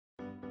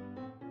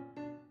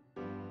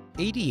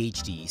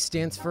ADHD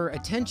stands for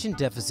Attention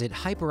Deficit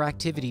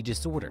Hyperactivity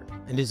Disorder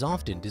and is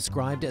often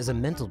described as a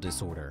mental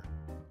disorder.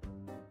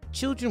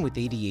 Children with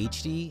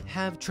ADHD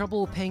have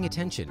trouble paying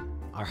attention,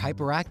 are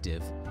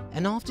hyperactive,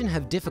 and often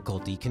have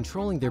difficulty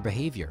controlling their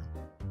behavior.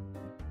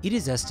 It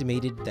is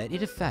estimated that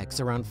it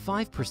affects around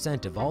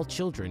 5% of all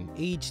children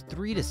aged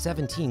 3 to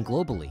 17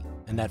 globally,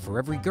 and that for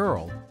every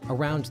girl,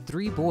 around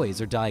 3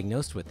 boys are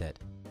diagnosed with it.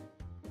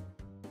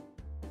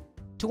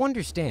 To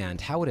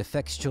understand how it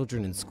affects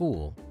children in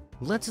school,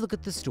 let's look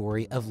at the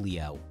story of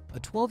Leo, a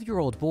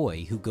 12-year-old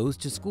boy who goes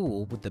to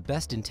school with the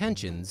best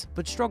intentions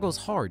but struggles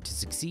hard to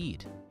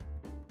succeed.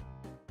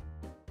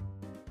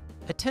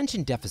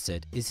 Attention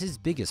deficit is his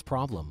biggest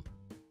problem.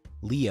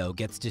 Leo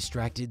gets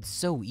distracted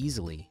so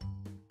easily.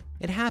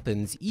 It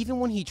happens even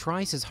when he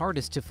tries his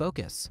hardest to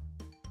focus.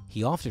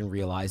 He often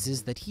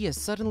realizes that he has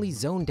suddenly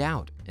zoned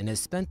out and has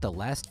spent the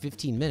last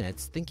 15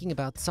 minutes thinking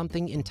about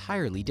something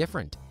entirely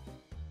different.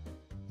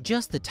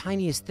 Just the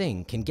tiniest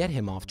thing can get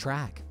him off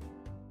track.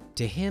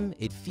 To him,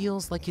 it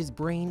feels like his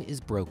brain is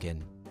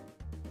broken.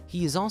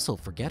 He is also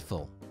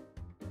forgetful.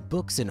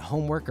 Books and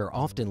homework are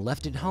often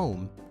left at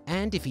home,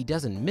 and if he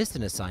doesn't miss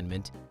an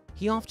assignment,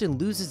 he often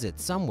loses it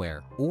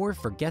somewhere or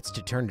forgets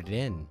to turn it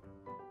in.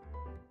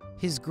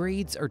 His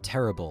grades are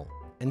terrible,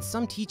 and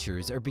some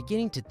teachers are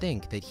beginning to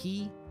think that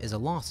he is a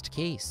lost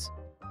case.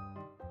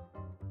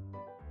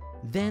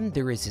 Then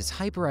there is his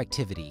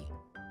hyperactivity.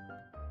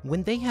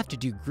 When they have to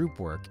do group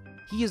work,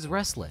 he is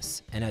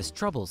restless and has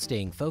trouble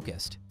staying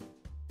focused.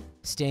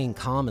 Staying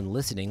calm and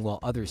listening while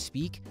others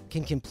speak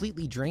can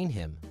completely drain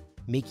him,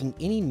 making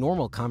any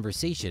normal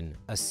conversation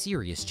a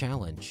serious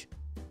challenge.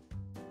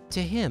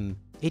 To him,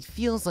 it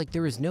feels like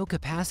there is no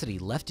capacity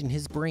left in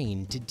his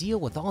brain to deal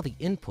with all the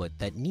input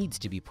that needs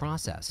to be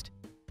processed.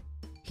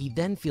 He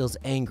then feels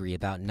angry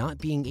about not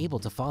being able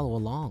to follow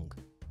along.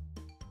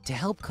 To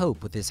help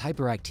cope with his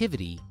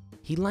hyperactivity,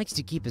 he likes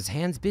to keep his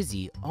hands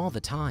busy all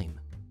the time.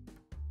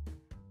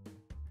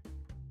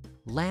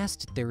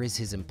 Last, there is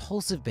his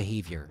impulsive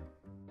behavior.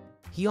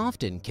 He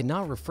often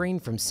cannot refrain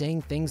from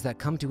saying things that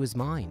come to his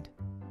mind.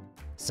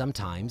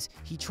 Sometimes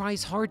he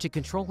tries hard to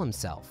control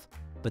himself,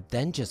 but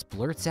then just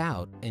blurts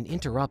out and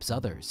interrupts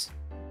others.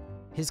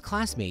 His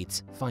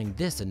classmates find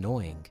this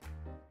annoying.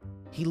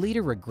 He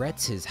later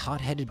regrets his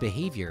hot-headed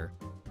behavior,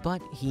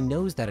 but he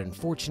knows that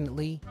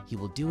unfortunately, he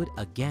will do it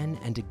again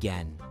and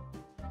again.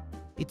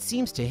 It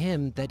seems to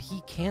him that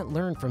he can't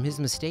learn from his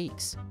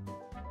mistakes.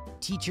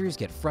 Teachers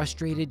get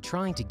frustrated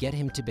trying to get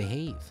him to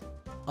behave.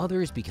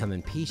 Others become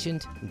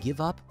impatient,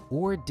 give up,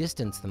 or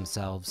distance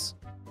themselves.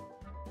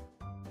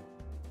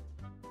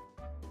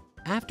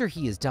 After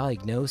he is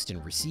diagnosed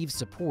and receives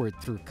support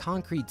through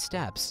concrete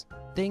steps,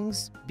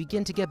 things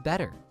begin to get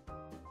better.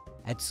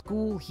 At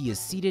school, he is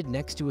seated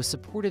next to a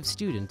supportive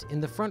student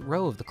in the front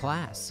row of the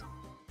class.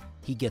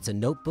 He gets a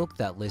notebook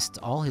that lists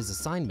all his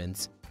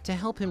assignments to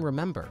help him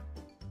remember.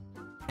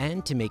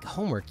 And to make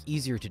homework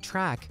easier to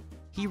track,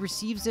 he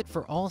receives it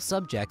for all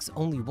subjects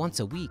only once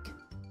a week.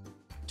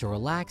 To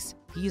relax,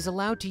 he is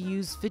allowed to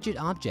use fidget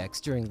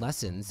objects during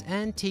lessons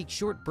and take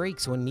short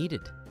breaks when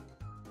needed.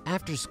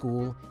 After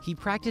school, he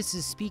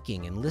practices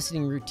speaking and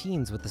listening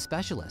routines with a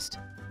specialist.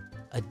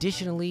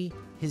 Additionally,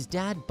 his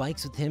dad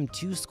bikes with him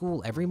to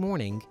school every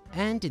morning,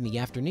 and in the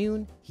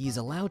afternoon, he is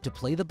allowed to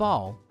play the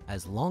ball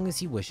as long as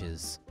he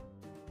wishes.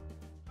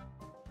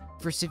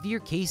 For severe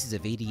cases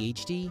of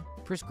ADHD,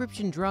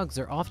 prescription drugs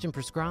are often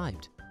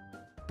prescribed.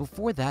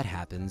 Before that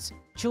happens,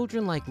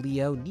 children like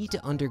Leo need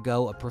to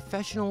undergo a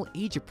professional,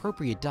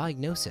 age-appropriate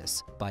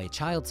diagnosis by a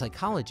child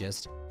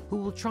psychologist who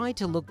will try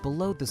to look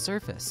below the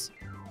surface.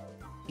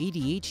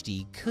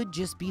 ADHD could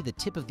just be the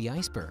tip of the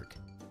iceberg.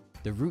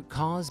 The root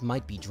cause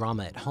might be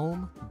drama at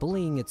home,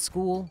 bullying at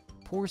school,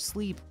 poor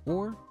sleep,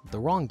 or the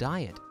wrong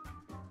diet.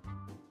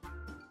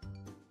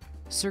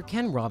 Sir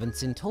Ken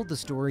Robinson told the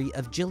story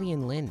of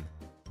Gillian Lynn,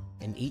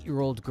 an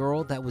 8-year-old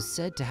girl that was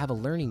said to have a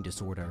learning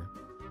disorder.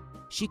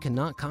 She could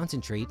not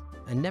concentrate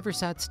and never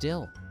sat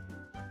still.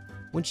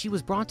 When she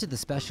was brought to the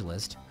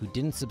specialist, who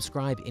didn't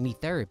subscribe any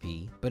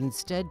therapy but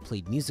instead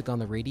played music on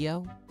the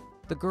radio,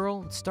 the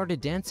girl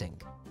started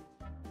dancing.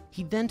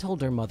 He then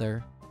told her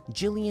mother,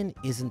 "Gillian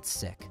isn't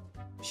sick.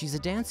 She's a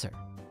dancer.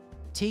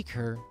 Take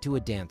her to a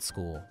dance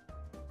school."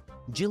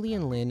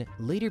 Gillian Lynn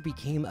later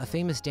became a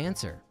famous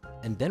dancer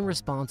and then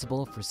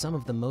responsible for some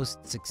of the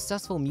most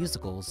successful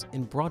musicals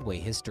in Broadway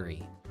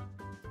history.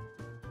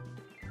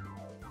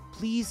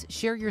 Please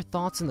share your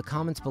thoughts in the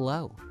comments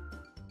below.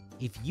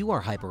 If you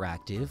are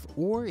hyperactive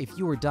or if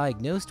you are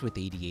diagnosed with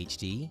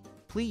ADHD,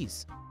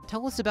 please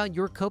tell us about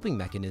your coping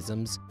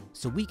mechanisms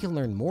so we can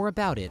learn more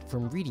about it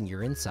from reading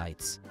your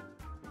insights.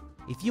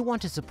 If you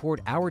want to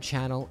support our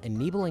channel,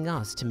 enabling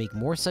us to make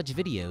more such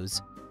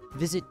videos,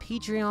 visit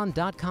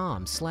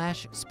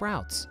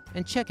patreon.com/sprouts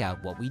and check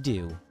out what we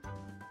do.